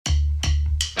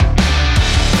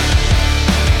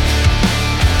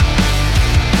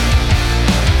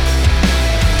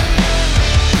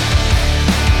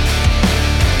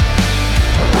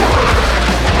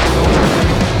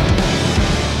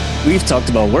talked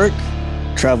about work,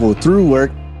 travel through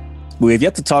work. We have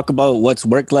yet to talk about what's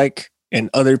work like in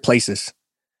other places.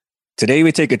 Today,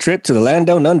 we take a trip to the land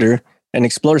down under and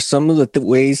explore some of the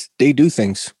ways they do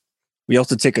things. We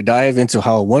also take a dive into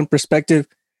how one perspective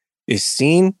is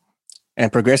seen and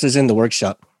progresses in the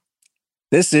workshop.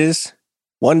 This is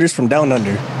Wonders from Down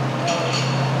Under.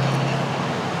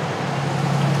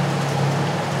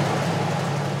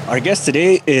 Our guest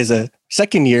today is a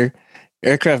second-year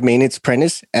aircraft maintenance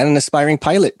apprentice and an aspiring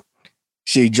pilot.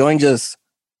 She joins us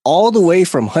all the way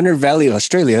from Hunter Valley,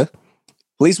 Australia.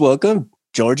 Please welcome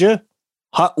Georgia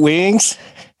Hot Wings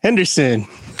Henderson.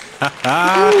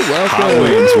 Hot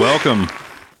Wings, welcome.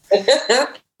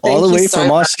 All the way from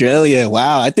Australia.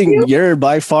 Wow, I think you're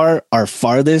by far our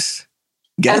farthest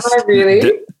guest. Am I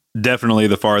really? Definitely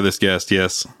the farthest guest,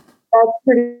 yes. That's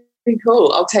pretty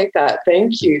cool. I'll take that.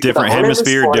 Thank you. Different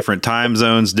hemisphere, different time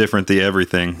zones, different the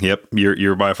everything. Yep,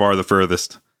 you're by far the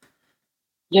furthest.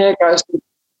 Yeah, gosh.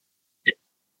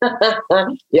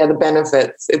 Yeah, the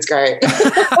benefits. It's great.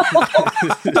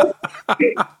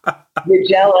 You're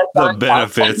jealous. The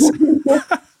benefits.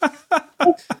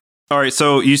 All right,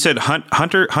 so you said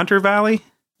Hunter Valley?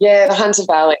 Yeah, the Hunter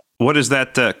Valley. What is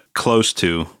that close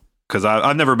to? Because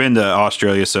I've never been to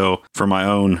Australia, so for my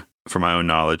own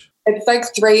knowledge. It's like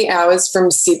 3 hours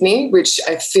from Sydney, which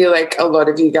I feel like a lot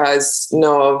of you guys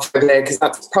know of over there because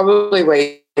that's probably where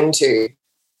you're into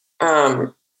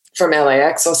from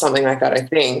LAX or something like that, I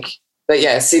think. But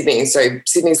yeah, Sydney. So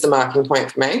Sydney's the marking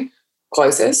point for me,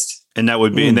 closest. And that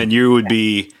would be, and then you would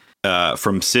be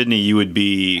from Sydney. You would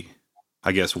be,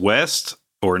 I guess, west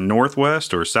or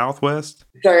northwest or southwest.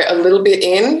 So a little bit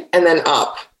in and then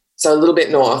up. So a little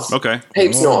bit north. Okay.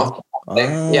 Heaps north.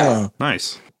 Yeah.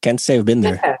 Nice. Can't say I've been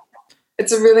there. Yeah.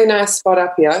 It's a really nice spot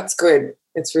up here. It's good.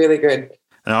 It's really good.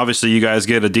 And obviously you guys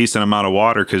get a decent amount of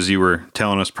water because you were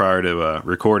telling us prior to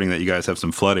recording that you guys have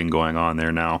some flooding going on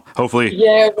there now. Hopefully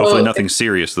nothing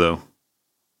serious though.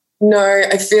 No,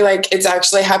 I feel like it's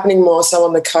actually happening more so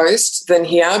on the coast than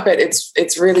here, but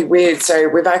it's really weird. So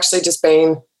we've actually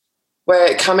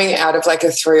we're coming out of like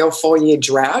a 3 or 4 year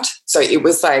drought. So it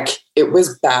was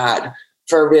bad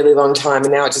for a really long time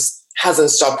and now it just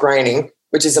hasn't stopped raining,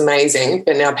 which is amazing.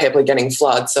 But now people are getting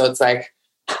floods. So it's like,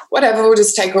 whatever, we'll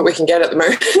just take what we can get at the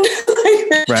moment.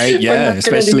 Right, yeah,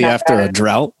 especially after a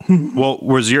drought. Well,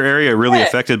 was your area really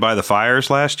affected by the fires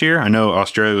last year? I know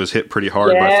Australia was hit pretty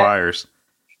hard by fires.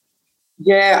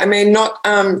 Yeah, I mean, not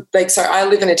so I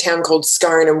live in a town called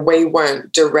Scone and we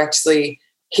weren't directly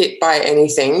hit by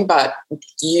anything, but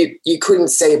you couldn't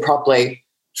see properly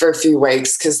for a few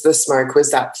weeks because the smoke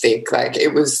was that thick. Like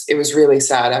it was really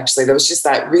sad actually. There was just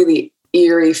that really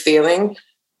eerie feeling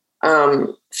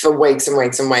for weeks and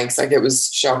weeks and weeks. Like it was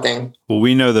shocking. Well,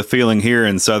 we know the feeling here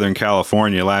in Southern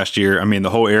California last year. I mean, the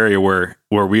whole area where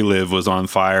we live was on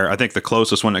fire. I think the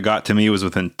closest one that got to me was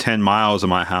within 10 miles of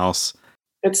my house.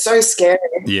 It's so scary.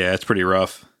 Yeah, it's pretty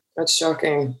rough. That's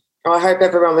shocking. Well, I hope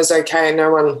everyone was okay.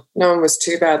 No one was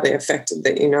too badly affected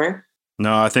that you know.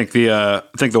 No, I think the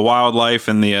wildlife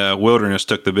and the wilderness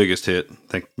took the biggest hit. I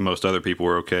think most other people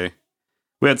were okay.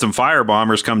 We had some fire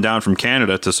bombers come down from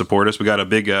Canada to support us. We got a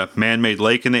big man-made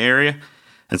lake in the area.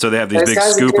 And so they have these big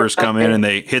scoopers come in and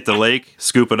they hit the lake,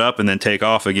 scoop it up, and then take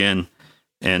off again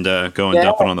and go and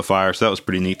dump it on the fire. So that was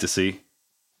pretty neat to see.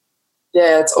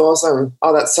 Yeah, it's awesome.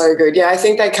 Oh, that's so good. Yeah, I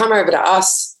think they come over to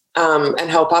us and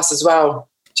help us as well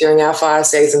during our fire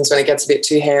seasons when it gets a bit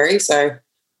too hairy. So,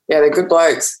 yeah, they're good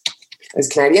blokes. Those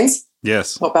Canadians.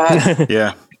 Yes. Not bad.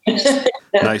 Yeah.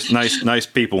 Nice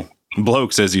people.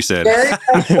 Blokes, as you said.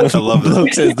 I love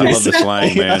the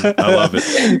slang, man. I love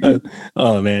it.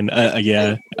 Oh man,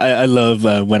 I love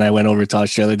when I went over to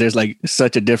Australia. There's like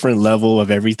such a different level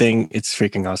of everything. It's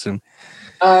freaking awesome.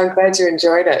 I'm glad you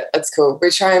enjoyed it. That's cool.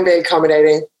 We try and be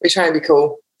accommodating. We try and be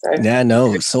cool. So. Yeah,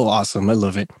 no, it's so awesome. I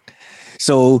love it.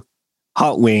 So,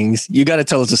 Hot Wings. You got to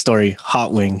tell us a story.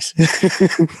 Hot Wings.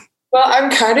 Well,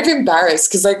 I'm kind of embarrassed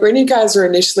because like when you guys were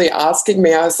initially asking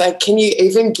me, I was like, can you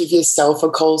even give yourself a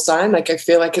call sign? Like I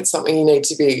feel like it's something you need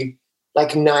to be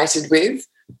like knighted with.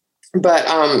 But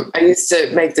I used to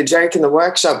make the joke in the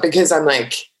workshop because I'm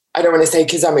like, I don't want to say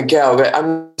because I'm a girl, but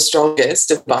I'm the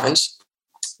strongest of the bunch.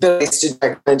 But I used to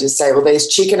joke and just say, well, these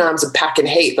chicken arms are packing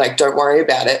heat. Like, don't worry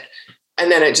about it.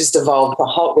 And then it just evolved to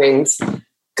Hot Wings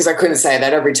because I couldn't say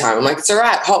that every time. I'm like, it's all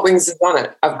right. Hot Wings is on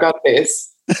it. I've got this.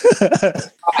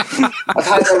 I've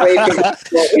had to leave.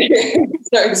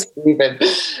 So stupid.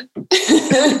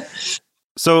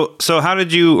 So how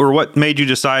did you, or what made you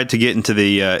decide to get into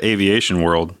the aviation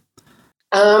world?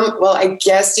 Well, I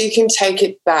guess you can take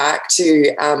it back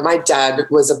to my dad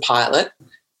was a pilot.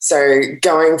 So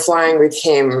going flying with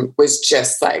him was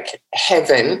just like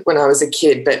heaven when I was a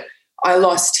kid. But I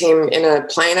lost him in a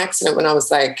plane accident when I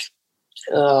was like,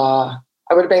 I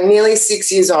would have been nearly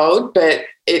 6 years old, but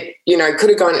it, could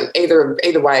have gone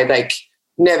either way. Like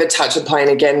never touch a plane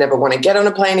again, never want to get on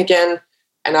a plane again.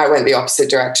 And I went the opposite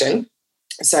direction.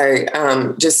 So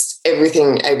just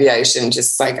everything aviation,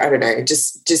 just like, I don't know,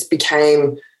 just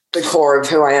became the core of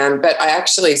who I am. But I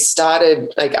actually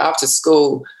started, like after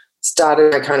school,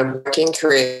 started a kind of working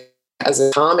career as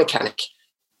a car mechanic.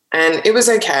 And it was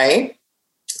okay.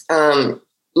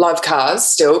 Love cars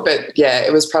still, but yeah,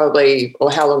 it was probably,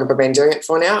 or how long have I been doing it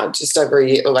for now? Just over a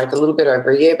year, or like a little bit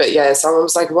over a year. But yeah, someone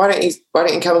was like, why don't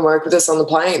you come and work with us on the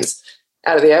planes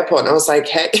out of the airport? And I was like,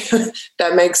 hey,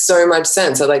 that makes so much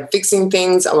sense. I like fixing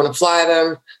things. I want to fly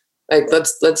them. Like,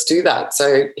 let's do that.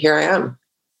 So here I am.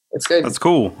 It's good. That's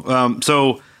cool.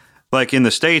 So like in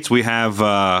the States, we have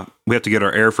to get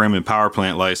our airframe and power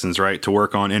plant license, right, to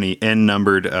work on any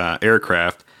N-numbered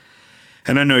aircraft.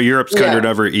 And I know Europe's covered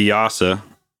over EASA.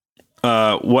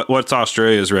 What's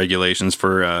Australia's regulations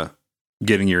for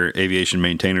getting your aviation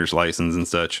maintainer's license and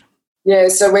such? Yeah,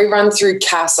 so we run through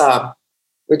CASA,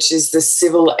 which is the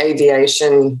Civil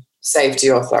Aviation Safety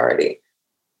Authority.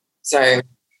 So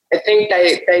I think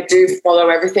they do follow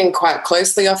everything quite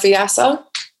closely off EASA.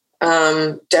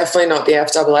 Definitely not the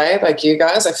FAA like you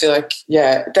guys. I feel like,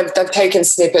 yeah, they've taken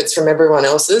snippets from everyone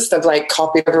else's. They've like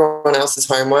copied everyone else's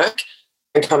homework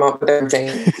and come up with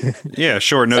everything. Yeah,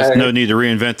 sure. No need to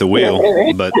reinvent the wheel.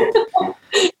 Yeah. But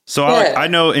so yeah. I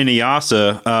know in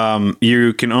EASA,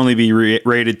 you can only be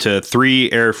rated to 3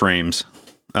 airframes.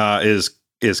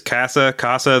 Is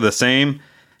CASA the same?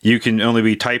 You can only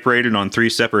be type rated on 3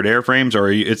 separate airframes, or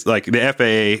it's like the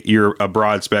FAA, you're a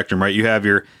broad spectrum, right? You have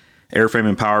your airframe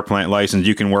and power plant license.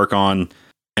 You can work on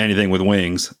anything with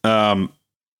wings.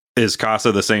 Is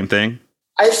CASA the same thing?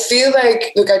 I feel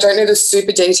like, look, I don't know the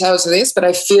super details of this, but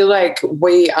I feel like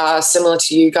we are similar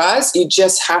to you guys. You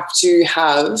just have to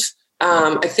have,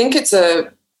 I think it's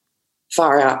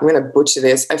far out, I'm going to butcher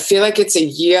this. I feel like it's a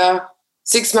year,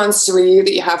 6 months to a year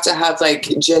that you have to have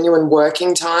like genuine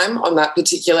working time on that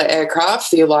particular aircraft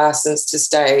for your license to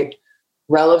stay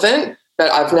relevant.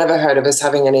 But I've never heard of us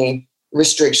having any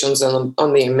restrictions on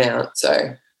the amount.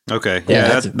 So okay,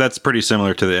 yeah, that's pretty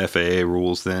similar to the FAA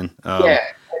rules then. Yeah.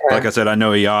 Like I said, I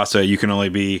know EASA, you can only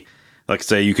be, like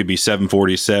say, you could be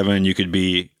 747, you could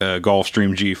be a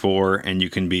Gulfstream G4, and you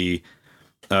can be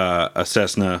a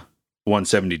Cessna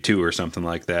 172 or something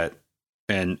like that.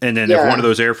 And then if one of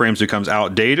those airframes becomes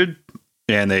outdated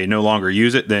and they no longer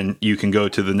use it, then you can go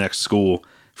to the next school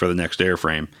for the next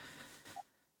airframe.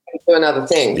 Do another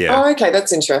thing. Yeah. Oh, okay,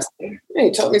 that's interesting. Hey,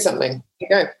 you taught me something. Here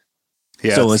you go.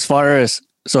 Yeah. So as far as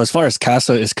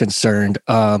CASA is concerned,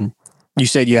 you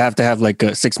said you have to have like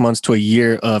 6 months to a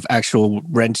year of actual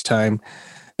wrench time.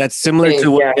 That's similar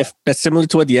to what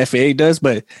the FAA does,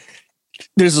 but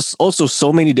there's also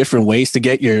so many different ways to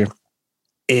get your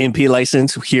A&P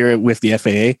license here with the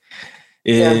FAA.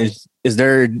 Is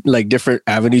there like different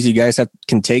avenues you guys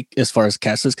can take as far as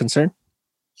CASA is concerned?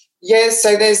 Yeah,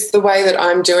 so there's the way that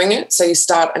I'm doing it. So you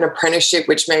start an apprenticeship,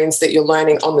 which means that you're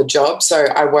learning on the job. So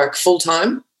I work full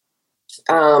time.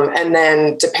 And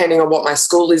then depending on what my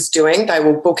school is doing, they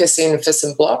will book us in for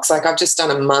some blocks. Like I've just done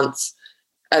a month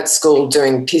at school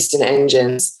doing piston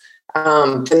engines.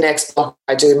 The next block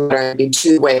I do might only be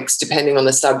 2 weeks, depending on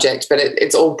the subject, but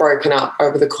it's all broken up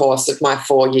over the course of my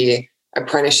 4-year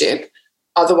apprenticeship.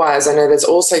 Otherwise, I know there's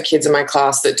also kids in my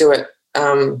class that do it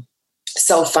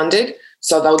self-funded.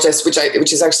 So they'll just,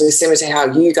 which is actually similar to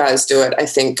how you guys do it, I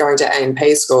think, going to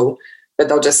A&P school, but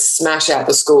they'll just smash out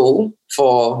the school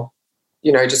for,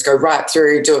 just go right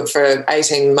through, do it for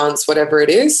 18 months, whatever it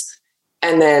is,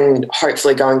 and then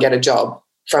hopefully go and get a job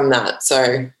from that.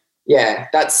 So yeah,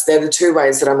 they're the 2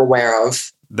 ways that I'm aware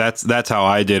of. That's how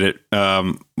I did it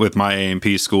with my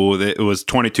A&P school. It was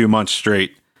 22 months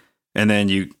straight, and then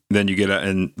you get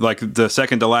and like the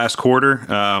second to last quarter,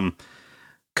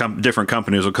 different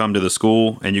companies will come to the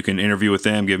school and you can interview with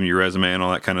them, give them your resume and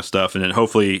all that kind of stuff, and then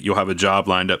hopefully you'll have a job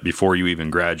lined up before you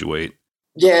even graduate.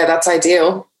 Yeah, that's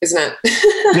ideal, isn't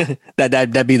it?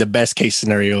 That'd be the best case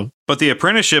scenario. But the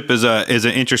apprenticeship is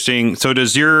an interesting. So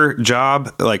does your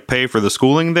job like pay for the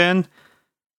schooling then?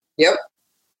 Yep.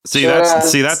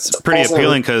 That's pretty awesome.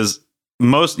 Appealing because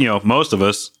most of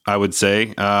us, I would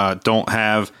say, don't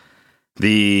have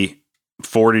the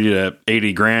 40 to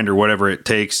 80 grand or whatever it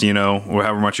takes, or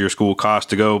however much your school costs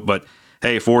to go. But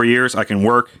hey, 4 years, I can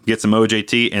work, get some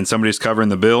OJT, and somebody's covering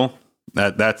the bill.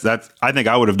 That's I think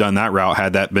I would have done that route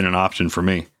had that been an option for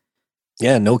me.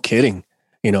 Yeah, no kidding.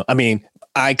 I mean,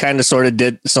 I kind of sort of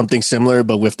did something similar,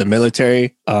 but with the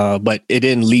military. But it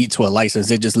didn't lead to a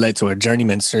license. It just led to a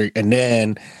journeyman cert. And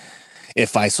then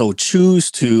if I so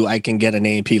choose to, I can get an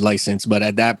A&P license. But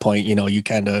at that point, you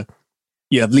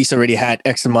have at least already had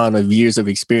X amount of years of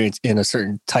experience in a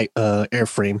certain type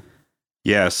airframe.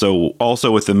 Yeah. So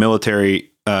also with the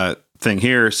military thing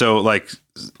here, so like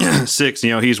Six,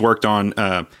 he's worked on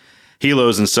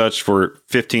helos and such for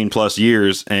 15 plus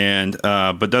years, and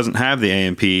but doesn't have the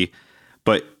A&P.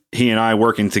 But he and I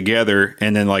working together,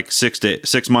 and then like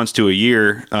 6 months to a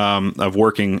year of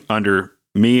working under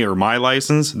me or my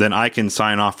license, then I can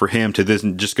sign off for him to this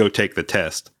and just go take the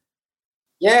test.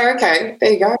 Yeah. Okay.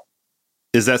 There you go.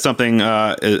 Is that something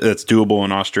that's doable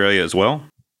in Australia as well?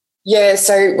 Yeah,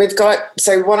 so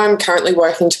what I'm currently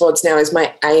working towards now is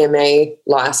my AMA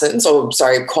license,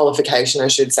 qualification, I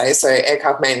should say, so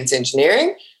aircraft maintenance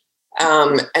engineering.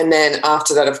 And then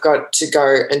after that, I've got to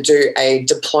go and do a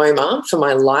diploma for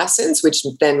my license, which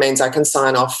then means I can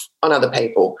sign off on other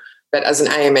people. But as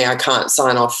an AMA, I can't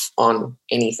sign off on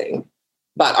anything.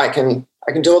 But I can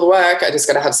do all the work. I just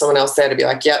got to have someone else there to be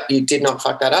like, yep, you did not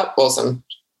fuck that up. Awesome.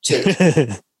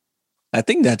 I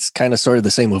think that's kind of sort of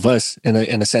the same with us in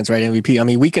a sense, right? MVP. I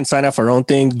mean, we can sign off our own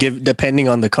thing, depending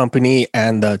on the company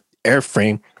and the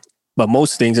airframe, but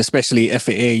most things, especially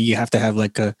FAA, you have to have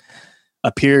like a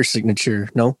peer signature.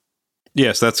 No.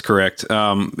 Yes, that's correct.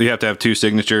 You have to have 2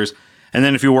 signatures, and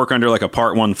then if you work under like a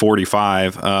Part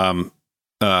 145,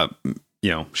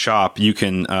 shop, you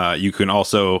can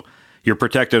also, you're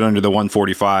protected under the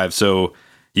 145, so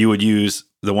you would use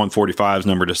the 145's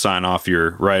number to sign off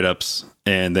your write-ups.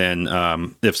 And then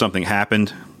if something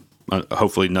happened,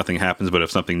 hopefully nothing happens, but if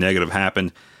something negative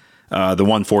happened, the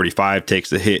 145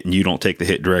 takes the hit and you don't take the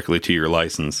hit directly to your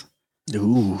license.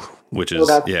 Ooh. Which is,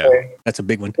 that's a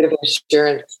big one. Bit of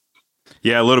insurance.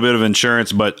 Yeah, a little bit of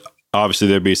insurance, but obviously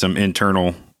there'd be some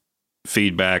internal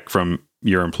feedback from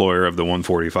your employer of the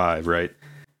 145, right?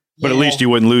 But at least you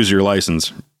wouldn't lose your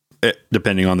license,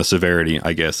 depending on the severity,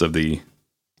 I guess, of the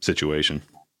situation.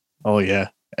 Oh, yeah.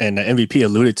 And the MVP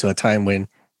alluded to a time when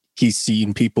he's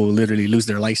seen people literally lose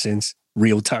their license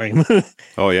real time.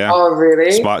 Oh, yeah. Oh,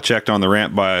 really? Spot checked on the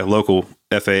ramp by a local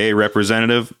FAA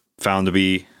representative, found to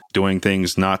be doing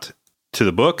things not to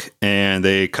the book, and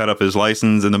they cut up his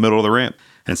license in the middle of the ramp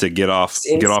and said, get off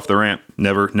the ramp.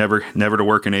 Never to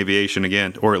work in aviation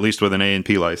again, or at least with an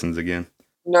A&P license again.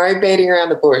 No beating around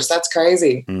the bush. That's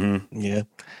crazy. Mm-hmm. Yeah.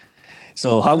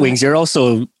 So Hot Wings, you're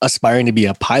also aspiring to be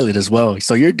a pilot as well.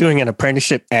 So you're doing an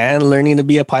apprenticeship and learning to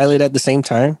be a pilot at the same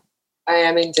time? I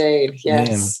am indeed. Yes.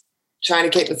 Man.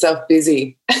 Trying to keep myself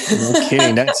busy. No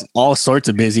kidding. That's all sorts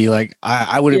of busy. Like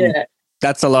I would have,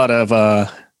 that's a lot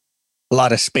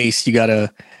of space you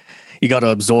gotta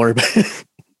absorb.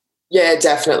 Yeah,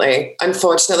 definitely.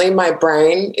 Unfortunately, my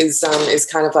brain is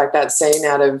kind of like that scene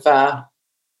out of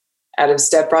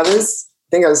Step Brothers. I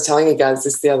think I was telling you guys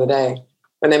this the other day.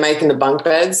 When they're making the bunk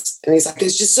beds, and he's like,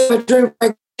 there's just so much room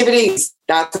for activities.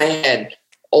 That's my head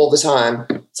all the time.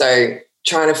 So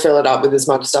trying to fill it up with as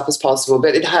much stuff as possible.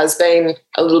 But it has been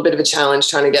a little bit of a challenge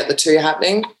trying to get the 2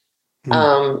 happening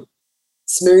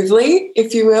smoothly,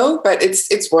 if you will. But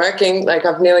it's working. Like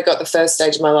I've nearly got the first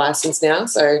stage of my license now.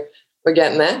 So we're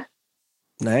getting there.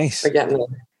 Nice. We're getting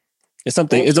there. It's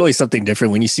always something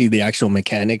different when you see the actual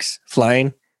mechanics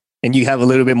flying and you have a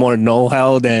little bit more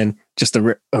know-how than just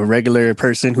a regular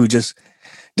person who just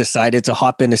decided to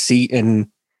hop in a seat and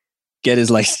get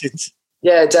his license.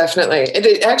 Yeah, definitely.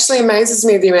 It actually amazes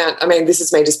me the amount, I mean, this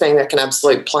is me just being like an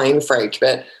absolute plane freak,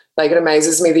 but like it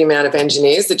amazes me the amount of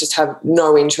engineers that just have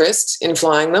no interest in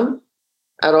flying them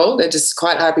at all. They're just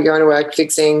quite happy going to work,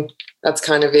 fixing, that's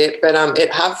kind of it. But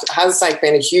it has like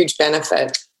been a huge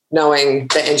benefit knowing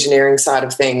the engineering side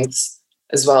of things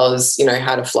as well as,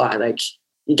 how to fly. Like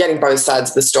you're getting both sides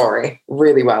of the story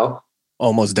really well.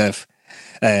 Almost deaf.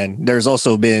 And there's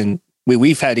also been,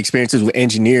 we've had experiences with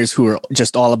engineers who are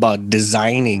just all about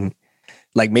designing,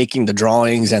 like making the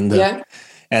drawings and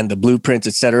the blueprints,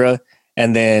 etc.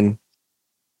 And then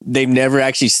they've never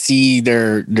actually see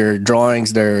their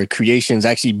drawings, their creations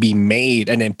actually be made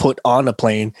and then put on a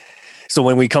plane. So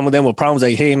when we come with them with problems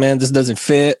like, hey man, this doesn't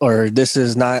fit or this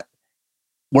is not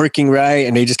working right,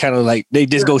 and they just kind of like they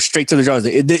just go straight to the drawings.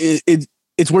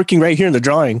 It's working right here in the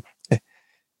drawing.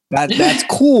 That's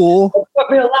cool.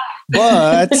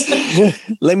 But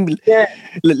let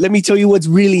me tell you what's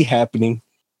really happening.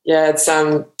 Yeah, it's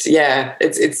hard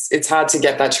to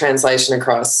get that translation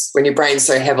across when your brain's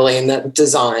so heavily in that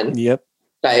design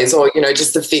phase, or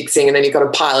just the fixing, and then you've got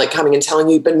a pilot coming and telling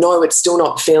you, but no, it's still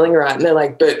not feeling right, and they're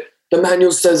like, but the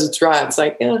manual says it's right. It's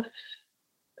like, everyone's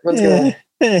gonna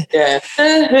Yeah.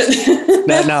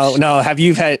 Now, have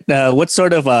you had what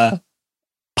sort of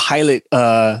pilot?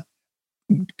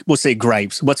 We'll say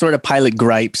gripes. What sort of pilot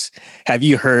gripes have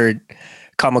you heard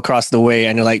come across the way,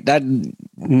 and you're like that?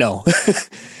 No.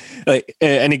 Like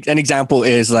an example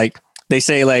is like they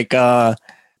say like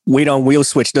weight on wheel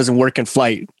switch doesn't work in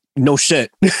flight. No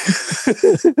shit.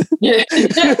 Yeah.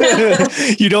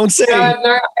 You don't say.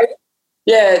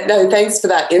 No, thanks for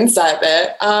that insight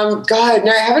there. God,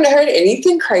 no, I haven't heard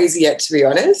anything crazy yet, to be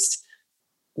honest.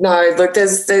 No, look,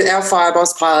 there's our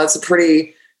Fireboss pilots are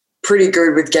pretty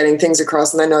good with getting things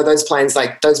across, and they know those planes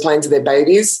are their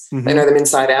babies. Mm-hmm. They know them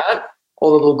inside out,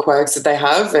 all the little quirks that they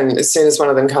have. And as soon as one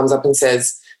of them comes up and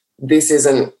says, this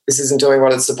isn't doing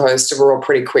what it's supposed to, we're all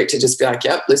pretty quick to just be like,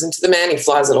 yep, listen to the man. He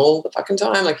flies it all the fucking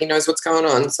time. Like, he knows what's going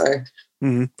on. So,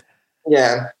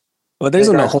 yeah. Well, there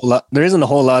isn't a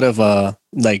whole lot of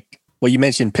like, well, you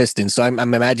mentioned pistons. So I'm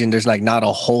imagining there's like not a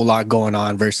whole lot going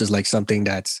on versus like something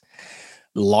that's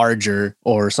larger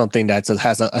or something that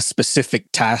has a specific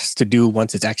task to do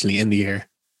once it's actually in the air.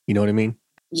 You know what I mean?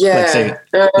 Yeah.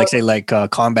 Like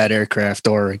combat aircraft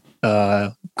or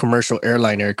commercial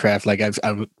airline aircraft. Like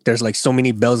there's like so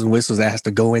many bells and whistles that has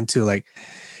to go into like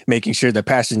making sure the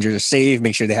passengers are safe,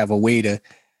 make sure they have a way to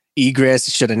egress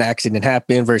should an accident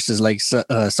happen, versus like some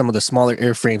of the smaller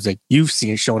airframes that you've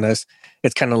shown us.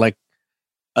 It's kind of like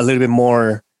a little bit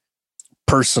more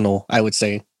personal, I would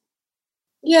say.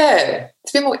 Yeah,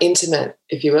 it's a bit more intimate,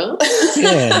 if you will.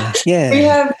 Yeah. We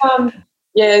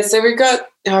have so we've got,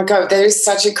 oh God, there is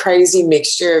such a crazy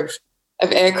mixture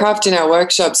of aircraft in our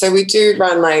workshop. So we do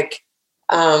run like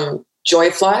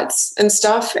joy flights and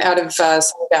stuff out of some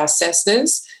of our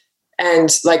Cessnas,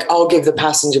 and like I'll give the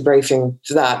passenger briefing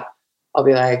for that. I'll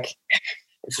be like,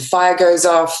 if the fire goes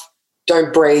off,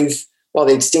 don't breathe while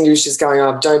the extinguisher's going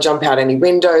up, don't jump out any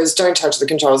windows, don't touch the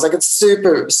controls. Like, it's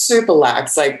super, super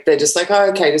lax. Like, they're just like, oh,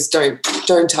 okay, just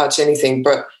don't touch anything.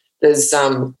 But there's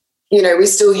we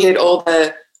still hit all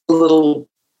the little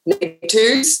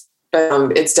twos,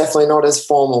 but it's definitely not as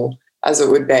formal as it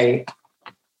would be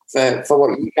for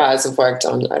what you guys have worked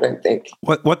on, I don't think.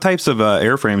 What types of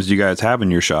airframes do you guys have in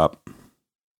your shop?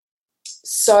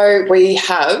 So we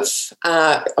have,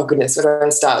 where do I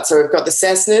start? So we've got the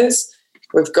Cessnas,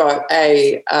 we've got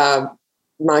a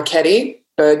Marchetti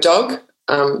bird dog,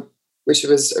 which it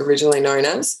was originally known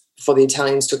as before the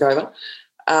Italians took over.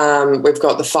 We've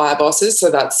got the Firebosses,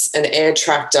 so that's an air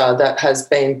tractor that has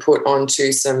been put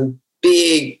onto some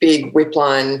big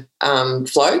whipline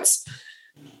floats.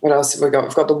 What else have we got?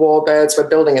 We've got the Warbirds. We're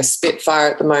building a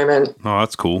Spitfire at the moment. Oh,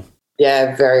 that's cool.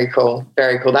 Yeah, very cool.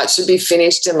 Very cool. That should be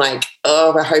finished in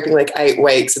we're hoping 8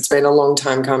 weeks. It's been a long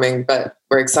time coming, but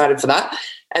we're excited for that.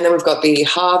 And then we've got the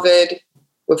Harvard.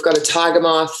 We've got a Tiger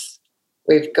Moth.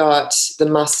 We've got the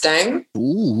Mustang.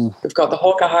 Ooh. We've got the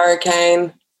Hawker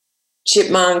Hurricane,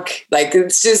 Chipmunk.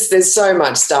 It's just, there's so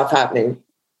much stuff happening.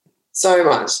 So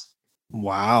much.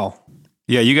 Wow.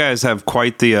 Yeah, you guys have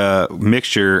quite the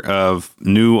mixture of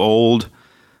new, old,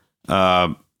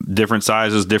 different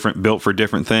sizes, different built for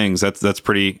different things. That's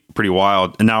pretty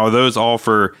wild. And now, are those all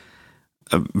for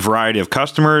a variety of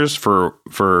customers,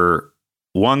 for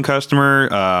one customer,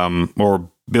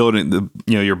 or building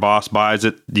your boss buys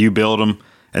it, do you build them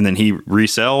and then he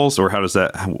resells, or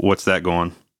what's that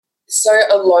going? So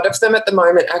a lot of them at the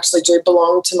moment actually do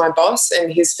belong to my boss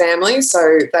and his family.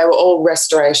 So they were all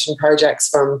restoration projects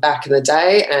from back in the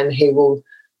day, and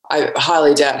I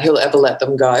highly doubt he'll ever let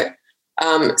them go.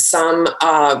 Some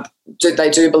they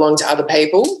do belong to other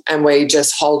people, and we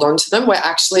just hold on to them. We're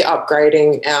actually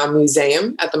upgrading our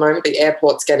museum at the moment. The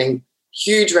airport's getting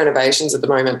huge renovations at the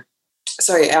moment.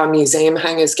 So our museum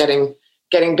hangar's getting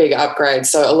big upgrades.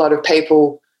 So a lot of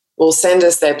people will send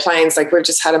us their planes. Like, we've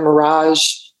just had a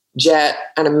Mirage jet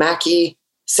and a Mackie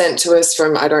sent to us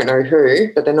from I don't know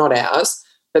who, but they're not ours.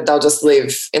 But they'll just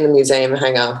live in the museum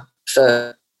hangar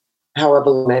for however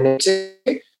long they need to.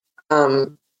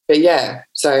 But yeah,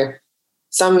 so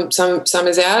some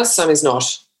is ours, some is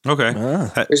not. Okay,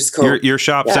 which is cool. Your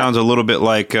shop sounds a little bit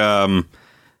like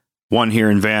one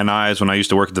here in Van Nuys when I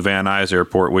used to work at the Van Nuys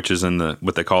Airport, which is in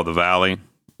what they call the Valley,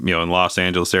 in Los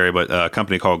Angeles area. But a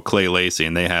company called Clay Lacy,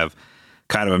 and they have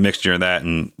kind of a mixture of that.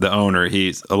 And the owner,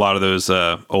 he's a lot of those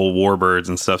old Warbirds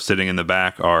and stuff sitting in the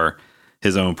back are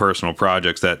his own personal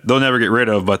projects that they'll never get rid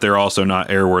of, but they're also not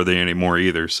airworthy anymore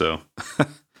either. So.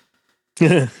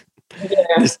 Yeah.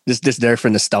 Just there for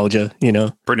nostalgia,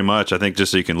 Pretty much. I think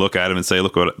just so you can look at them and say,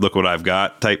 look what I've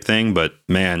got type thing. But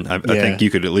man, I think you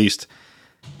could at least,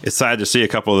 it's sad to see a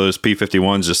couple of those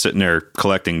P-51s just sitting there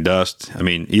collecting dust. I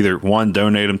mean, either one,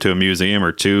 donate them to a museum,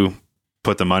 or two,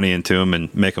 put the money into them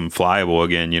and make them flyable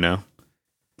again,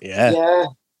 Yeah,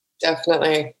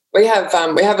 definitely. We have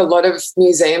a lot of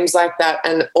museums like that,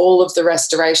 and all of the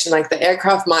restoration, like the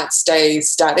aircraft might stay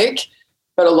static,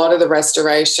 but a lot of the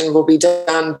restoration will be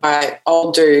done by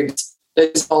old dudes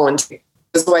that just volunteer.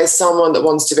 There's always someone that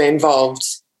wants to be involved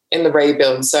in the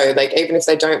rebuild. So like even if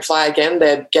they don't fly again,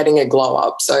 they're getting a glow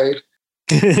up. So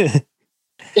it's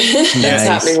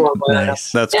happening one way.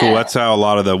 Nice. That's cool. That's how a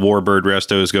lot of the Warbird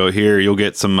restos go here. You'll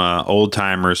get some old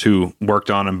timers who worked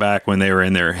on them back when they were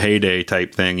in their heyday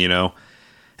type thing, you know,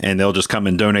 and they'll just come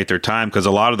and donate their time because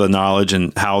a lot of the knowledge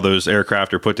and how those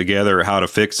aircraft are put together or how to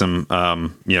fix them,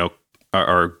 you know,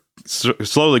 are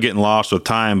slowly getting lost with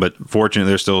time. But fortunately,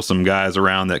 there's still some guys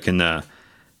around that can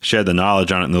shed the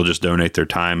knowledge on it, and they'll just donate their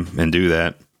time and do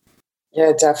that.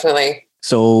 Yeah, definitely.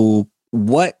 So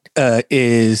what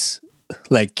is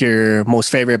like your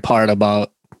most favorite part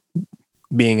about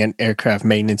being an aircraft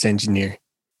maintenance engineer?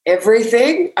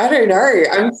 Everything. I don't know.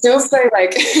 I'm still so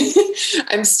like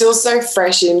I'm still so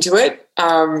fresh into it.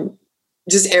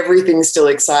 Just everything still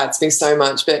excites me so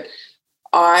much. But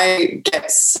I get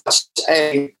such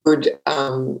a good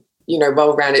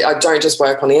well-rounded. I don't just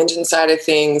work on the engine side of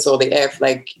things or the air.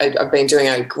 Like I've been doing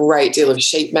a great deal of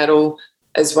sheet metal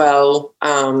as well.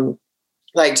 I'm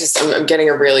getting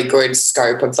a really good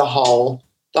scope of the whole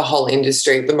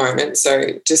industry at the moment.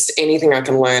 So just anything I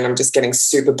can learn, I'm just getting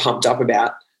super pumped up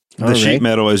about. The sheet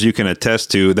metal, as you can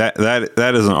attest to,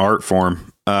 that is an art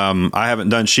form. I haven't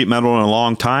done sheet metal in a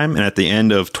long time, and at the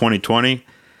end of 2020,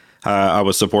 I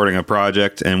was supporting a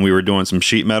project, and we were doing some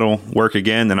sheet metal work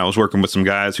again. And I was working with some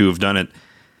guys who have done it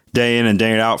day in and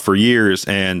day out for years,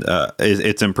 and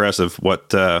it's impressive what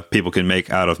people can make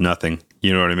out of nothing.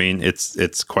 You know what I mean?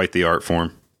 It's quite the art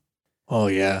form. Oh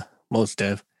yeah, most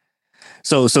dev.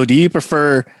 So do you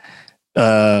prefer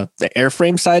the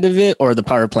airframe side of it or the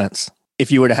power plants?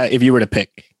 If you were to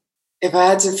pick. If I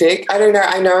had to pick, I don't know.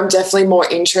 I know I'm definitely more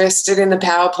interested in the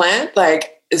power plant,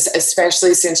 like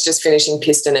especially since just finishing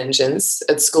piston engines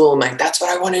at school. I'm like, that's what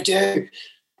I want to do.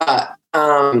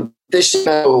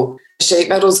 The sheet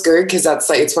metal's good because that's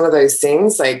like, it's one of those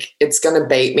things, like it's going to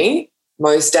beat me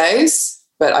most days,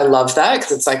 but I love that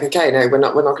because it's like, okay, no, we're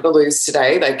not going to lose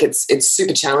today. Like it's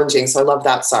super challenging. So I love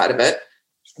that side of it.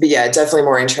 But yeah, definitely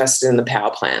more interested in the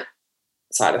power plant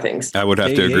side of things. I would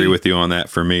have to agree with you on that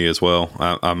for me as well.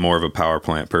 I'm more of a power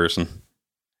plant person.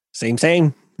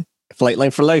 Same. Flight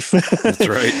line for life. That's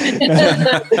right.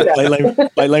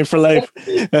 Flight line for life.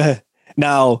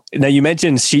 Now you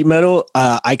mentioned sheet metal.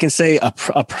 I can say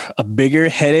a bigger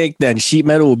headache than sheet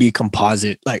metal will be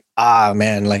composite. Like,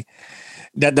 man, like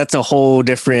that's a whole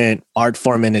different art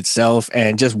form in itself.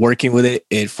 And just working with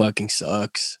it fucking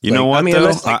sucks. You know what, I mean,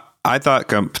 though? I thought,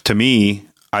 to me,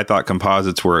 I thought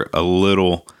composites were a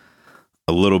little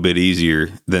bit easier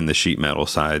than the sheet metal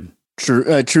side.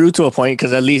 True to a point,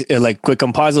 because at least like quick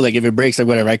composite, like if it breaks, like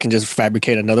whatever, I can just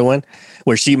fabricate another one.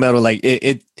 Where sheet metal, like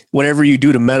it whatever you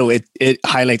do to metal, it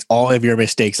highlights all of your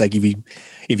mistakes. Like if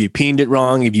you peened it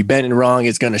wrong, if you bent it wrong,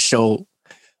 it's gonna show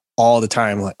all the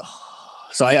time. Like,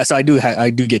 so I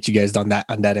do get you guys on that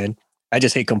end. I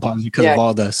just hate composite because of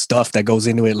all the stuff that goes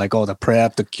into it, like all the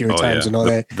prep, the cure times, and all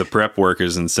that. The prep work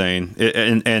is insane,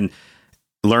 and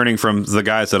learning from the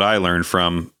guys that I learned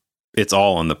from, it's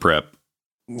all in the prep.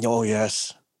 Oh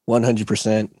yes,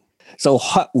 100%. So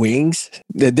hot wings.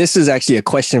 This is actually a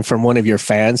question from one of your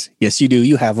fans. Yes, you do.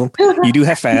 You have them. You do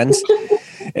have fans,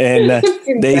 and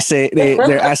they say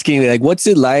they're asking like, what's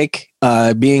it like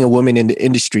being a woman in the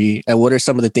industry, and what are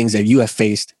some of the things that you have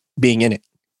faced being in it?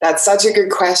 That's such a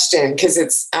good question because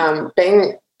it's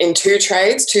being in two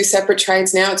separate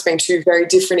trades now. It's been two very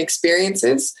different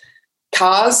experiences.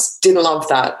 Cars didn't love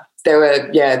that.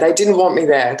 They didn't want me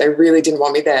there. They really didn't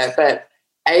want me there. But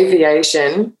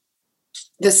aviation,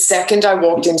 the second I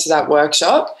walked into that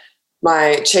workshop,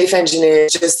 my chief engineer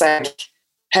just like,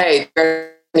 hey,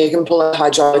 you can pull the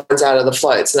hydraulic ones out of the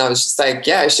floats. And I was just like,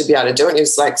 yeah, I should be able to do it. And he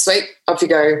was like, sweet, off you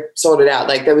go, sort it out.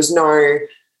 Like there was no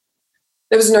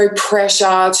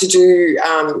pressure to do,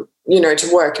 to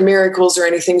work miracles or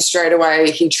anything straight away.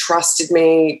 He trusted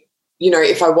me. You know,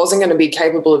 if I wasn't going to be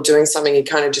capable of doing something, he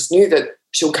kind of just knew that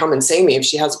she'll come and see me if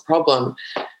she has a problem.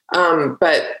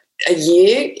 But a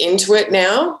year into it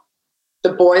now,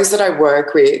 the boys that I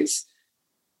work with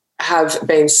have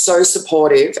been so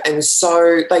supportive and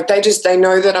so like they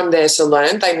know that I'm there to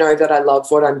learn. They know that I love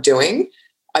what I'm doing.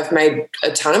 I've made a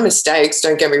ton of mistakes.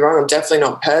 Don't get me wrong. I'm definitely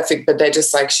not perfect, but they're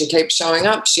just like, she keeps showing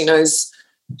up. She knows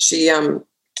she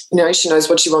knows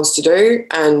what she wants to do,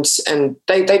 and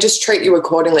they just treat you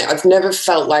accordingly. I've never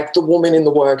felt like the woman in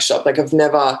the workshop. Like there's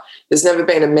never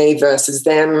been a me versus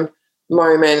them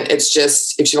moment. It's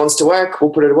just, if she wants to work, we'll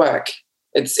put her to work.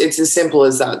 It's as simple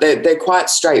as that. They're quite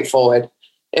straightforward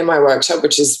in my workshop,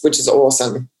 which is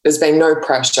awesome. There's been no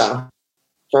pressure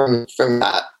from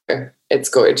that. It's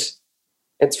good.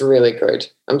 It's really good.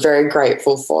 I'm very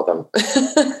grateful for them.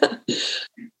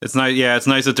 It's nice. Yeah, it's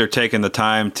nice that they're taking the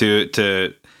time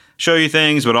to show you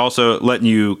things, but also letting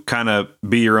you kind of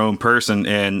be your own person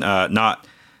and not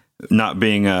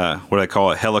being what I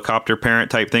call a helicopter parent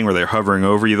type thing where they're hovering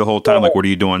over you the whole time. Like, what are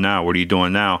you doing now? What are you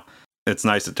doing now? It's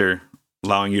nice that they're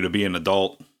allowing you to be an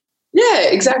adult. Yeah,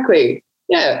 exactly.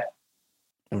 Yeah.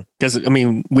 Because I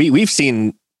mean, we've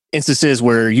seen instances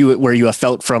where you have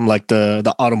felt from like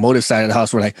the automotive side of the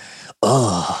house where like,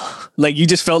 oh, like you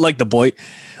just felt like the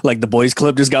boys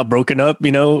club just got broken up,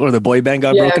 you know, or the boy band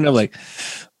got broken up. Like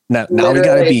now we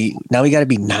gotta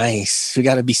be nice. We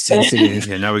gotta be sensitive.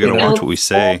 Yeah, now we gotta watch what we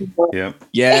say.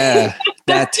 Yeah,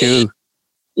 that too.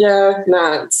 Yeah,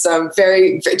 no, it's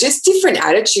very just different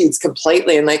attitudes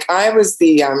completely. And like I was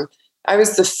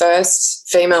the first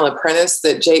female apprentice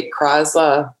that Jeep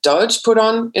Chrysler Dodge put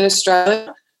on in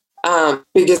Australia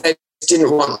because they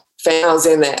didn't want females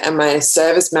in there. And my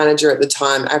service manager at the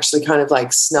time actually kind of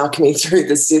like snuck me through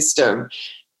the system,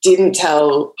 didn't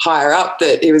tell higher up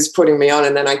that he was putting me on.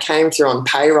 And then I came through on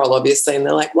payroll, obviously, and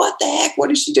they're like, what the heck?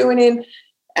 What is she doing in?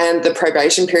 And the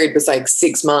probation period was like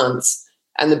 6 months.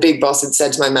 And the big boss had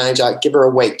said to my manager, give her a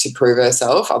week to prove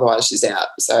herself, otherwise she's out.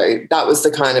 So that was the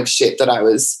kind of shit that I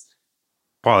was,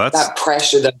 that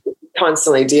pressure that I was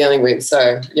constantly dealing with.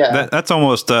 So, yeah. That's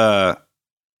almost,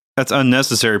 that's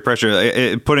unnecessary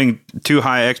pressure. Putting too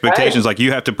high expectations, like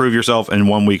you have to prove yourself in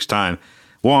 1 week's time.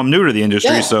 Well, I'm new to the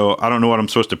industry, so I don't know what I'm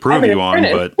supposed to prove you on,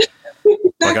 but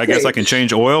like, I guess I can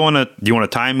change oil do you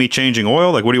want to time me changing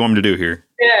oil? Like, what do you want me to do here?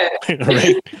 Yeah.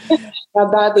 Right. How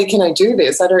badly can I do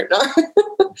this? I don't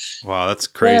know. Wow, that's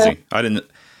crazy.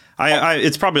 Yeah.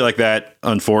 It's probably like that,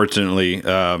 unfortunately,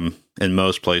 in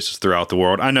most places throughout the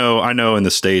world. I know in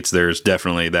the States, there's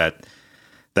definitely that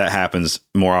happens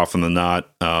more often than not,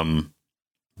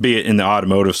 be it in the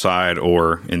automotive side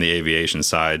or in the aviation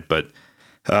side. But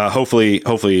hopefully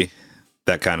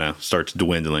that kind of starts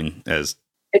dwindling as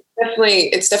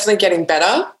it's definitely getting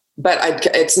better. But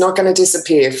it's not going to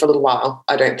disappear for a little while,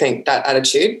 I don't think, that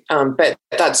attitude. But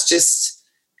that's just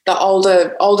the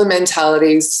older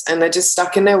mentalities, and they're just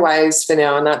stuck in their ways for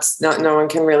now, and that's no one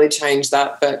can really change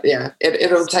that. But, yeah,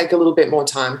 it'll take a little bit more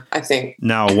time, I think.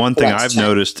 Now, one thing I've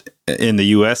noticed in the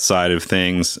U.S. side of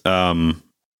things, a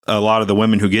lot of the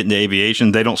women who get into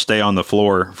aviation, they don't stay on the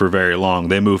floor for very long.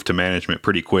 They move to management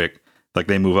pretty quick. Like,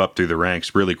 they move up through the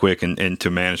ranks really quick and into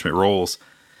management roles.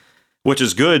 Which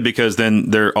is good because then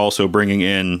they're also bringing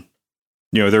in,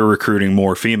 they're recruiting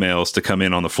more females to come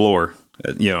in on the floor,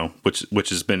 which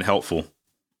has been helpful.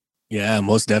 Yeah,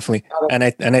 most definitely. And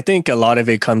I think a lot of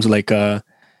it comes like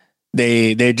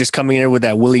they're just coming here with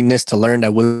that willingness to learn,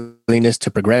 that willingness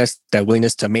to progress, that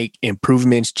willingness to make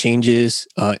improvements, changes,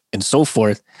 and so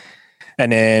forth.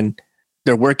 And then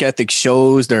their work ethic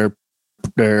shows, their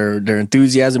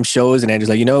enthusiasm shows, and they're just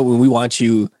like, when we want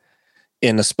you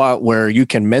in a spot where you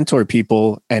can mentor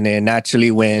people. And then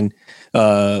naturally when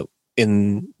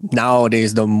in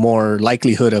nowadays, the more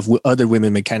likelihood of other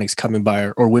women mechanics coming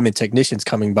by or women technicians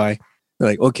coming by, they're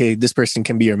like, okay, this person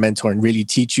can be your mentor and really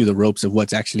teach you the ropes of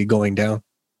what's actually going down.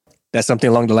 That's something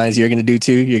along the lines you're going to do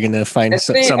too. You're going to find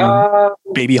some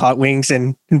baby hot wings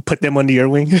and put them under your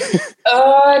wing.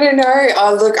 I don't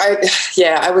know. Look,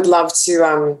 I would love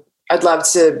to, I'd love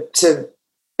to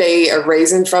be a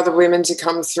reason for other women to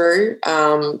come through,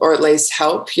 or at least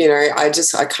help.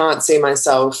 I can't see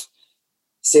myself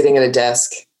sitting at a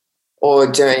desk or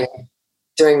doing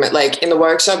like in the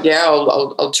workshop. Yeah,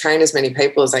 I'll train as many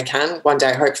people as I can. One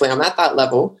day, hopefully, I'm at that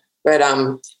level. But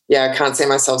I can't see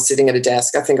myself sitting at a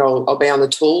desk. I think I'll be on the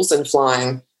tools and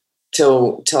flying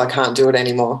till I can't do it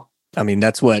anymore. I mean,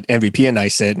 that's what MVP and I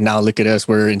said. Now look at us,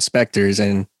 we're inspectors,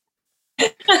 and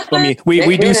I mean,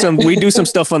 we do some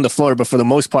stuff on the floor, but for the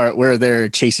most part, we're there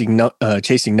chasing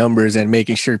numbers and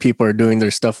making sure people are doing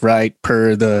their stuff right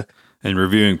and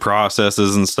reviewing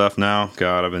processes and stuff. Now,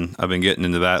 God, I've been getting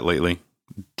into that lately.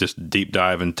 Just deep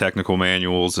dive in technical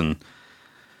manuals and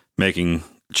making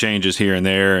changes here and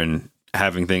there, and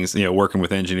having things, working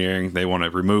with engineering. They want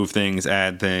to remove things,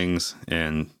 add things,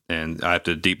 and I have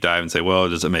to deep dive and say, well,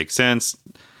 does it make sense?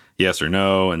 Yes or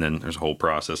no? And then there's a whole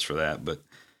process for that, but.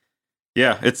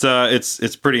 Yeah,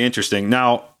 it's pretty interesting.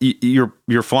 Now you're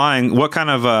flying. What kind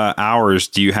of hours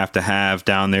do you have to have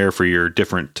down there for your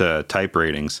different type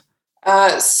ratings?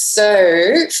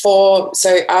 So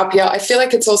RPL, I feel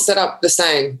like it's all set up the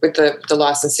same with the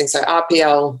licensing. So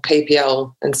RPL,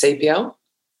 PPL, and CPL,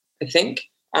 I think.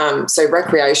 So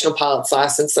recreational pilot's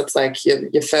license, that's like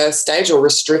your first stage, or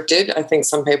restricted, I think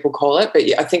some people call it. But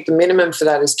I think the minimum for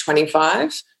that is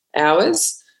 25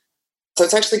 hours. So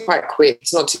it's actually quite quick.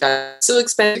 It's not too bad. It's still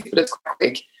expensive, but it's quite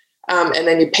quick. And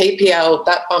then your PPL,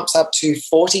 that bumps up to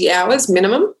 40 hours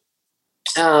minimum.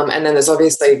 And then there's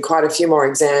obviously quite a few more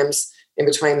exams in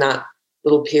between that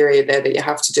little period there that you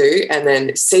have to do. And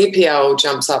then CPL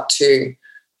jumps up to,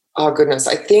 oh goodness,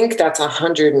 I think that's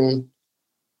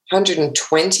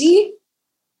 120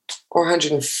 or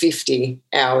 150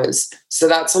 hours. So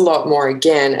that's a lot more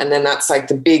again. And then that's like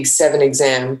the big 7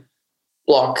 exam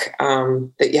block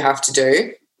that you have to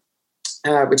do,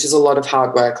 which is a lot of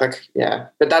hard work. Like, yeah,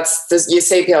 but your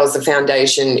CPL is the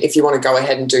foundation if you want to go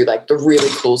ahead and do like the really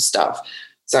cool stuff.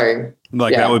 So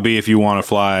like that would be if you want to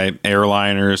fly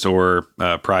airliners or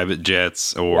private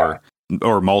jets or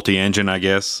multi-engine, I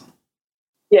guess.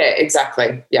 Yeah,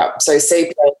 exactly. Yeah. So CPL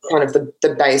is kind of the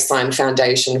baseline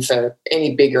foundation for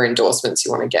any bigger endorsements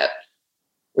you want to get,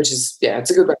 which is,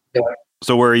 it's a good way to do it.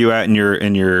 So where are you at in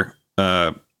your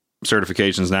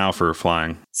certifications now for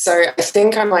flying? So I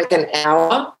think I'm like an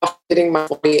hour off getting my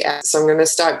 40 hours. So I'm going to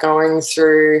start going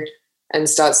through and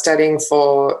start studying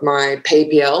for my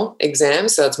PPL exam.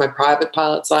 So that's my private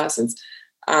pilot's license.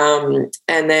 And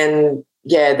then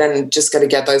just got to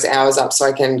get those hours up so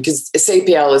I can, because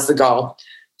CPL is the goal.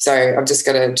 So I've just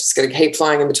got to keep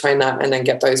flying in between that and then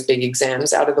get those big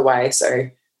exams out of the way. So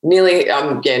nearly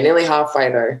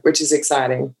halfway though, which is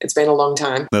exciting. It's been a long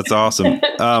time. That's awesome.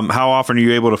 How often are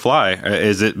you able to fly?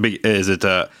 Is it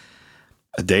a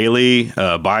daily,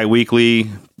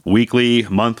 bi-weekly, weekly,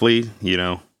 monthly? You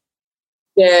know?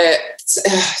 Yeah,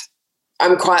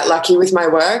 I'm quite lucky with my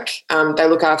work. They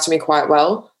look after me quite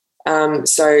well.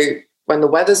 So when the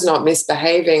weather's not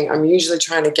misbehaving, I'm usually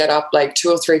trying to get up like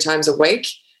 2 or 3 times a week,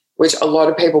 which a lot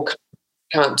of people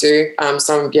can't do.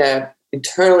 So I'm,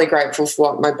 eternally grateful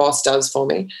for what my boss does for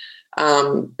me.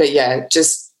 But yeah,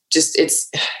 just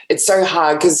it's so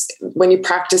hard because when you're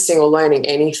practicing or learning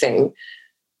anything,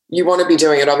 you want to be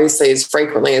doing it obviously as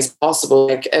frequently as possible.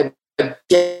 Like a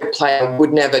player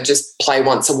would never just play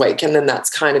once a week and then that's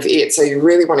kind of it. So you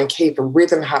really want to keep a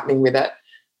rhythm happening with it.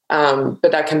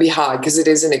 But that can be hard because it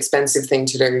is an expensive thing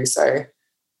to do. So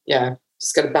yeah,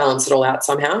 just got to balance it all out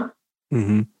somehow.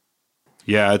 Mm-hmm.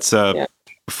 Yeah, it's a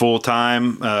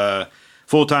full-time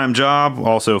job,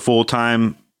 also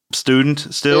full-time student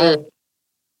still.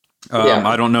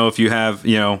 I don't know if you have,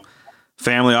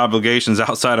 family obligations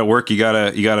outside of work. You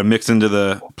gotta mix into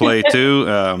the play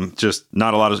too. Just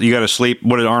not a lot of, you gotta sleep.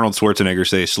 What did Arnold Schwarzenegger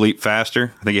say? Sleep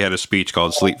faster. I think he had a speech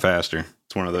called Sleep Faster.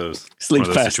 It's one of those. Sleep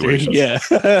faster. Situations. Yeah.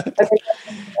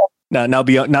 Now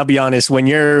be honest. When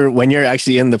you're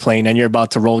actually in the plane and you're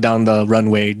about to roll down the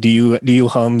runway, do you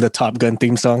hum the Top Gun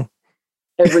theme song?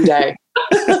 Every day.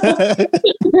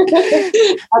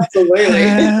 Absolutely.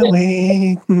 I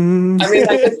mean,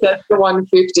 I guess that's the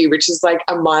 150, which is like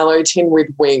a Milo tin with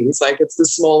wings. Like it's the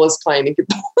smallest plane you could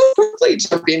probably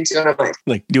jump into. And I'm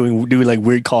like doing like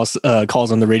weird calls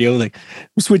on the radio, like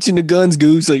I'm switching to guns,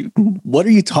 Goose. Like, what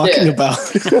are you talking about?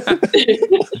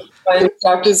 My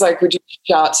instructor's like, would you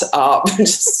shut up and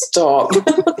just stop?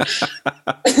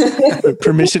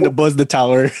 Permission to buzz the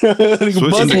tower.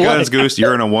 Switching to guns, Goose.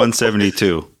 You're in a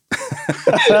 172.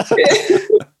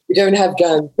 We don't have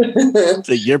guns.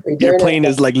 So your plane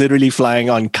is like literally flying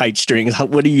on kite strings.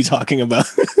 What are you talking about?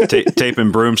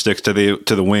 Taping broomsticks to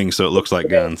the wings so it looks like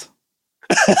guns.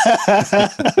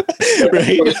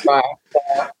 Right.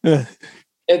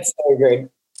 It's so good.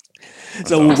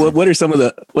 So awesome. What's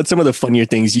some of the funnier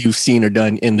things you've seen or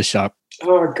done in the shop?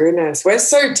 Oh goodness, we're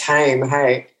so tame.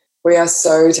 Hey, we are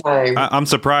so tame. I'm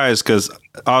surprised because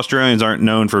Australians aren't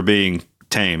known for being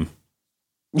tame.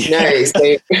 No,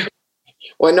 see,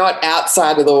 we're not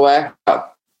outside of the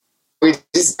workshop. We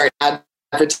just don't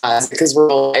advertise because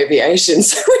we're all aviation,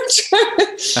 so we're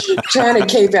trying to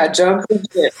keep our jobs and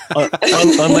shit.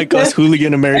 Unlike us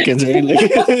hooligan Americans,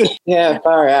 right? Yeah,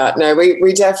 far out. No,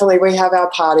 we definitely have our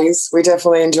parties. We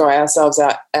definitely enjoy ourselves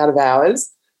out of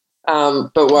hours.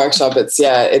 But workshop,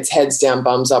 it's heads down,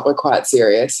 bums up. We're quite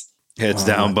serious. Heads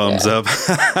down, bums up.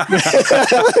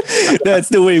 That's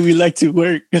the way we like to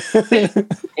work.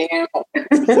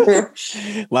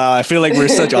 Wow, I feel like we're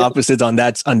such opposites on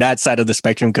that side of the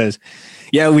spectrum because,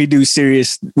 we do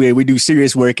serious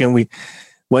work, and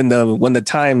when the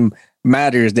time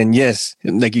matters, then yes,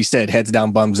 like you said, heads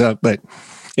down, bums up. But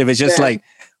if it's just like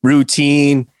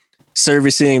routine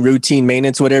servicing, routine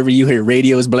maintenance, whatever, you hear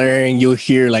radios blaring, you'll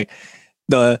hear like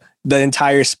the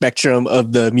entire spectrum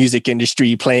of the music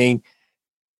industry playing.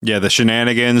 Yeah, the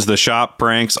shenanigans, the shop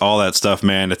pranks, all that stuff,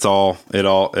 man. It all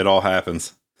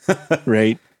happens.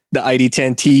 Right. the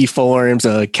ID10T forms,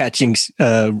 catching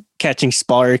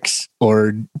sparks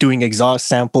or doing exhaust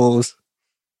samples.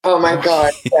 Oh my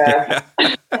God. Yeah.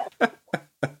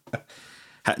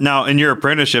 Now, in your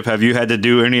apprenticeship, have you had to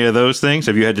do any of those things?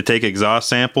 Have you had to take exhaust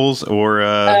samples or?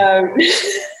 I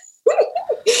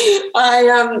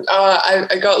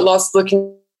got lost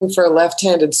looking for a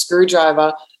left-handed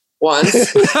screwdriver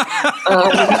once. But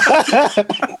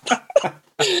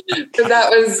that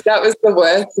was the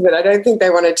worst of it. I don't think they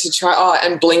wanted to try. Oh,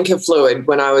 and blinker fluid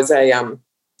when I was a car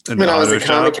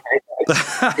mechanic.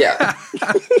 Yeah,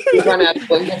 we ran out of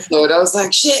blinker fluid. I was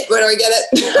like, shit, where do I get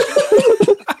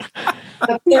it?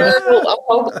 That's terrible. I'll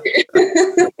hold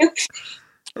it.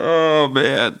 Oh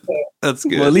man, that's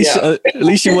good. Well, at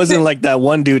least she wasn't like that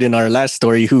one dude in our last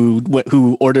story who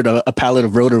ordered a pallet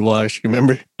of rotor wash.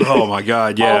 Remember? Oh my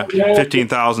God, yeah,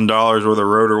 $15,000 worth of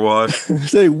rotor wash.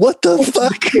 Say, what the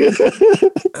fuck?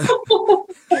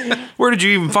 Where did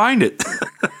you even find it?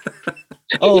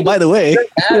 Oh, by the way,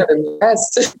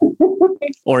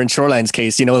 or in Shoreline's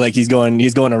case, like he's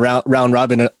going around round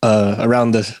robin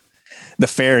around the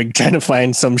fair trying to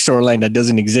find some shoreline that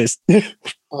doesn't exist.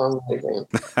 Oh my God.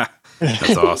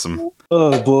 That's awesome.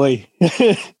 Oh boy.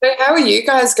 So how are you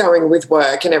guys going with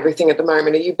work and everything at the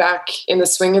moment? Are you back in the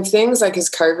swing of things? Like, has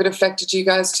COVID affected you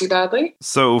guys too badly?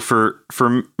 So for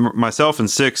myself and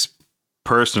Six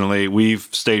personally, we've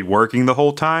stayed working the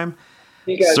whole time.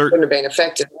 You guys wouldn't have been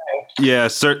affected, right? Yeah.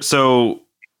 So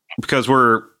because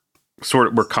we're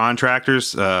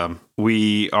contractors,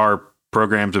 our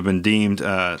programs have been deemed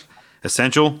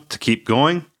essential to keep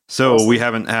going. So awesome. We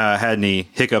haven't had any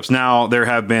hiccups. Now there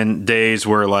have been days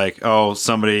where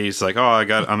somebody's like,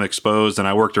 I'm exposed and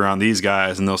I worked around these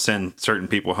guys, and they'll send certain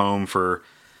people home for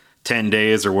 10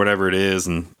 days or whatever it is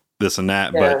and this and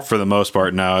that. Yeah. But for the most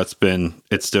part now it's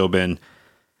still been,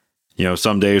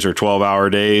 some days are 12-hour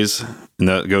days and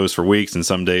that goes for weeks, and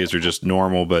some days are just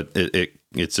normal, but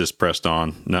it's just pressed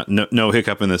on. No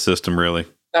hiccup in the system really.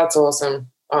 That's awesome.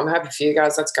 I'm happy for you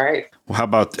guys. That's great. Well, how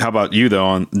about you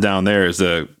though? Down there, has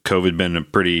the COVID been a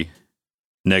pretty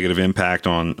negative impact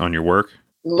on your work?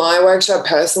 My workshop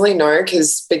personally, no,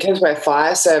 because we're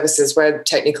fire services, we're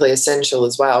technically essential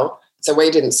as well. So we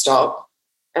didn't stop.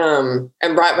 And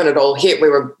right when it all hit, we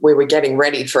were getting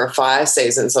ready for a fire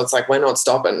season. So it's like, we're not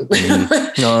stopping.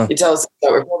 Mm-hmm. No. You tell us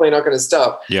that we're probably not going to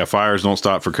stop. Yeah, fires don't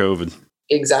stop for COVID.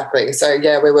 Exactly. So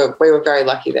yeah, we were very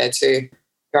lucky there too.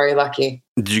 Very lucky.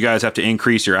 Did you guys have to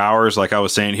increase your hours? Like I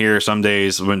was saying here, some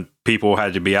days when people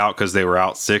had to be out because they were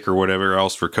out sick or whatever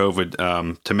else for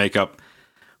COVID, to make up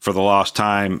for the lost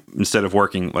time, instead of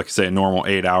working, like say, a normal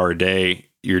 8-hour day,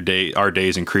 our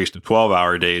days increased to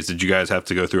 12-hour days. Did you guys have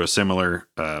to go through a similar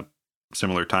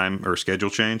time or schedule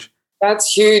change?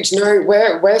 That's huge. No,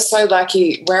 we're so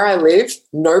lucky. Where I live,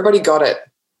 nobody got it.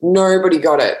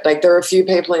 Like there are a few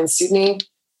people in Sydney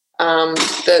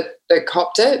that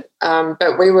copped it,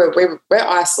 but we're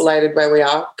isolated where we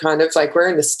are, kind of like we're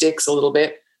in the sticks a little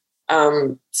bit.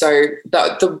 So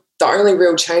the only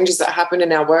real changes that happened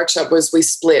in our workshop was we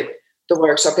split the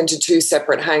workshop into 2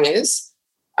 separate hangars.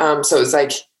 So it was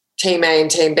like Team A and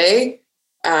Team B.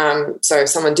 So if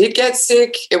someone did get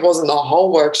sick, it wasn't the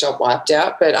whole workshop wiped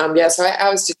out, but so our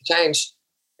hours didn't change.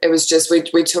 It was just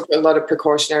we took a lot of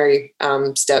precautionary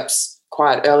steps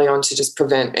quite early on to just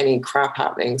prevent any crap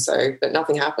happening. So, but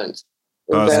nothing happened.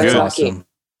 That's good. Lucky. Awesome.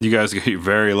 You guys get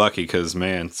very lucky because,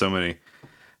 man, so many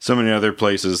other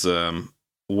places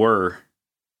were.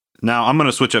 Now I'm going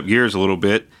to switch up gears a little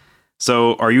bit.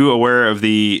 So, are you aware of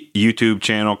the YouTube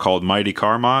channel called Mighty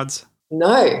Car Mods?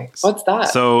 No, what's that?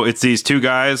 So it's these 2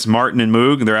 guys, Martin and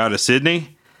Moog. They're out of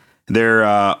Sydney. Their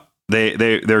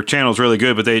channel's really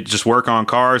good, but they just work on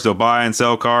cars. They'll buy and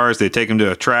sell cars. They take them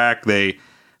to a track. They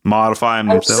modify them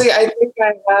themselves. Actually, I think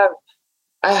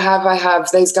I have.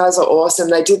 These guys are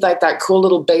awesome. They did like that cool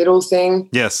little Beetle thing.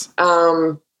 Yes.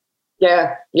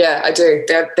 Yeah, I do.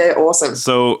 They're awesome.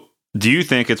 So do you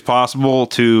think it's possible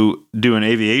to do an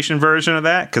aviation version of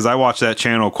that? Because I watch that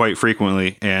channel quite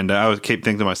frequently, and I would keep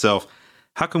thinking to myself,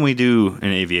 how can we do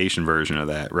an aviation version of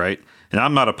that, right? And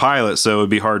I'm not a pilot, so it'd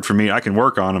be hard for me. I can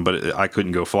work on them, but I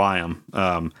couldn't go fly them.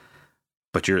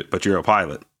 But you're a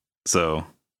pilot, so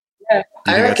yeah,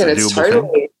 I reckon it's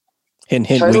totally hint,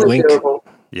 totally wink, wink. doable.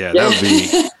 Yeah, that would be.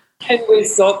 Can we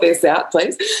sort this out,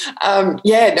 please? I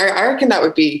reckon that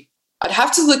would be. I'd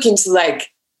have to look into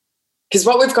because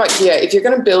what we've got here, if you're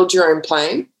going to build your own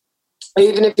plane,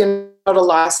 even if you're not a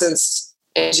licensed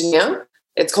engineer,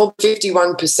 it's called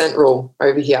 51% rule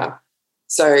over here.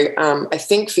 So I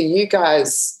think for you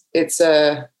guys, it's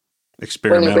a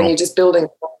experimental. When you're just building.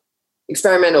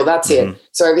 Experimental, that's it.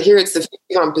 So over here, it's the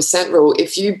 51% rule.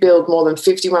 If you build more than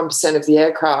 51% of the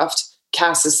aircraft,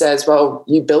 CASA says, well,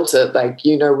 you built it, like,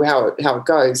 you know how it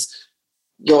goes.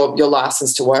 You're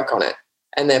licensed to work on it,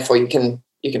 and therefore you can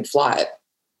fly it.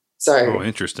 So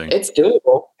interesting. It's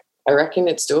doable. I reckon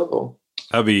it's doable.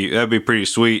 That'd be pretty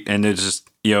sweet. And it's just,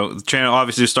 the channel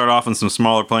obviously start off on some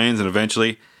smaller planes, and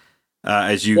eventually,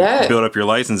 as you build up your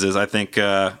licenses, I think,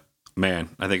 I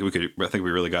think we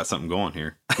really got something going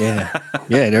here. Yeah,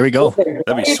 there we go.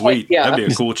 That'd be sweet. Yeah. That'd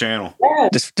be a cool channel. Yeah.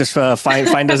 Just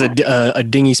find us a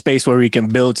dingy space where we can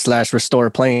build / restore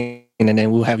a plane, and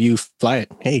then we'll have you fly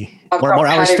it. Hey, more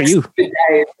hours for you.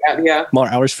 More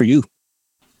hours for you.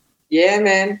 Yeah,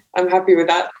 man, I'm happy with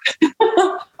that.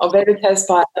 I'll be a test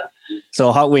pilot.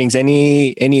 So, Hot Wings,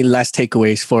 any last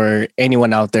takeaways for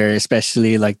anyone out there,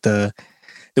 especially like the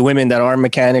women that are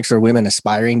mechanics or women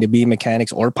aspiring to be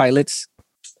mechanics or pilots?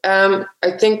 I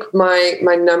think my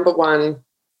number one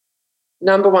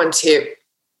tip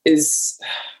is,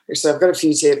 so I've got a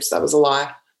few tips. That was a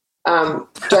lie.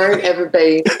 Don't ever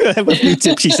be. A few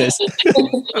tips, she says.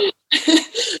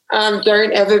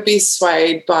 Don't ever be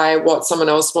swayed by what someone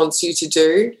else wants you to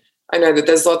do. I know that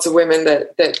there's lots of women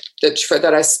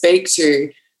that I speak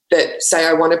to that say,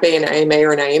 I want to be an AME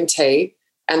or an AMT,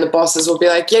 and the bosses will be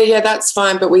like, yeah, that's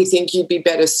fine, but we think you'd be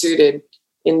better suited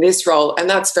in this role. And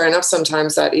that's fair enough.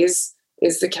 Sometimes that is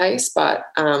the case,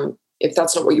 but if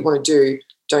that's not what you want to do,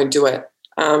 don't do it.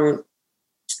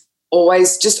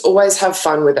 Always have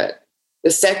fun with it.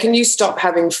 The second you stop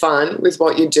having fun with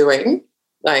what you're doing,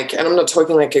 and I'm not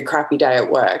talking like a crappy day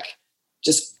at work,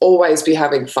 just always be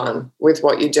having fun with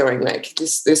what you're doing. Like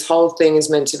this whole thing is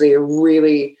meant to be a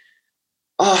really,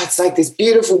 it's like this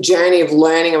beautiful journey of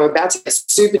learning. I'm about to get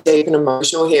super deep and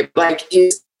emotional here. Like,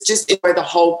 you just enjoy the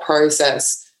whole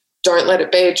process. Don't let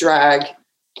it be a drag,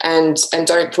 and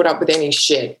don't put up with any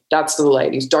shit. That's for the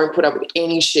ladies. Don't put up with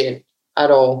any shit at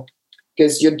all,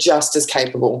 because you're just as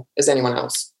capable as anyone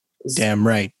else. Damn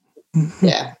right.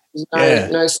 Yeah.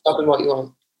 No stopping what you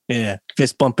want. Yeah.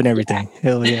 Fist bumping everything.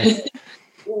 Hell yeah.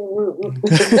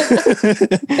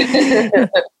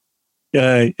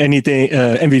 Anything,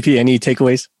 MVP, any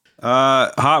takeaways?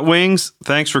 Hot Wings,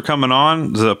 thanks for coming on.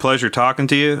 It was a pleasure talking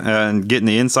to you and getting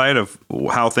the insight of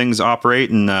how things operate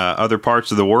in other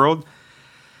parts of the world.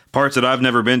 Parts that I've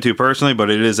never been to personally, but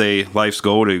it is a life's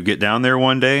goal to get down there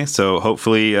one day. So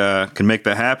hopefully can make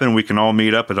that happen. We can all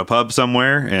meet up at a pub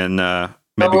somewhere and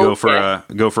maybe go for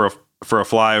a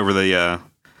fly over the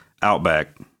Outback.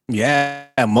 Yeah,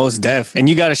 most def. And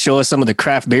you got to show us some of the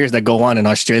craft beers that go on in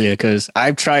Australia, because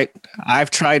I've tried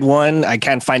one. I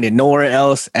can't find it nowhere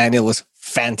else, and it was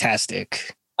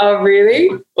fantastic. Oh, really?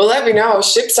 Well, let me know. I'll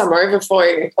ship some over for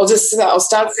you. I'll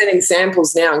start sending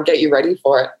samples now and get you ready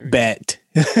for it. Bet.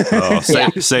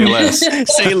 Say less.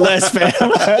 Say less, man.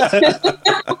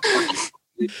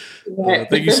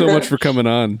 Thank you so much for coming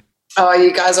on. Oh,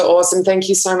 you guys are awesome. Thank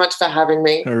you so much for having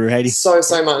me. Alrighty. So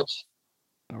much.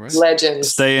 All right. Legends.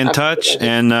 Stay in touch,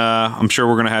 and I'm sure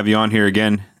we're going to have you on here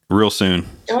again real soon.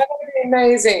 Oh, that'd be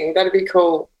amazing. That'd be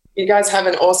cool. You guys have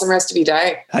an awesome rest of your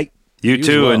day. Hi. You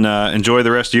too, well. And enjoy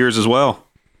the rest of yours as well.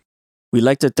 We'd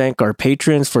like to thank our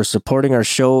patrons for supporting our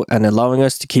show and allowing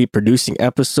us to keep producing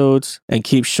episodes, and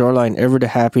keep Shoreline ever the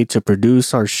happy to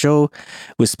produce our show,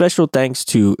 with special thanks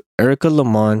to Erica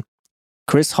Lamont,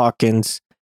 Chris Hawkins,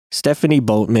 Stephanie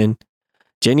Boatman,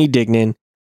 Jenny Dignan,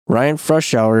 Ryan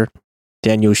Frushauer,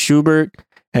 Daniel Schubert,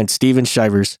 and Steven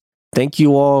Shivers. Thank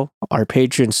you all, our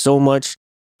patrons, so much,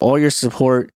 all your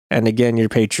support, and again, your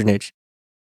patronage.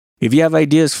 If you have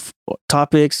ideas,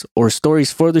 topics, or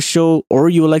stories for the show, or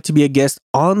you would like to be a guest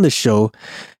on the show,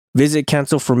 visit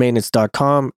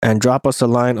cancelformaintenance.com and drop us a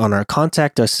line on our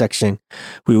Contact Us section.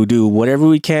 We will do whatever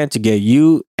we can to get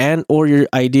you and or your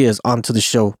ideas onto the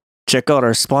show. Check out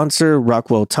our sponsor,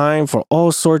 Rockwell Time, for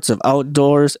all sorts of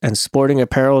outdoors and sporting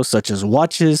apparel such as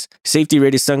watches,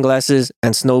 safety-rated sunglasses,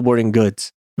 and snowboarding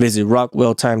goods. Visit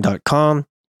rockwelltime.com,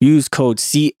 use code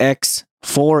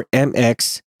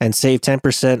CX4MX, and save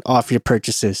 10% off your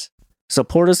purchases.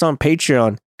 Support us on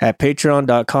Patreon at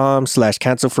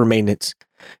patreon.com/cancelformaintenance.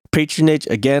 Patronage,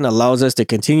 again, allows us to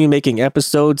continue making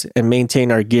episodes and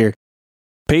maintain our gear.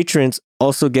 Patrons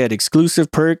also get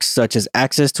exclusive perks such as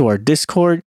access to our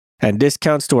Discord and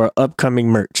discounts to our upcoming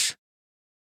merch.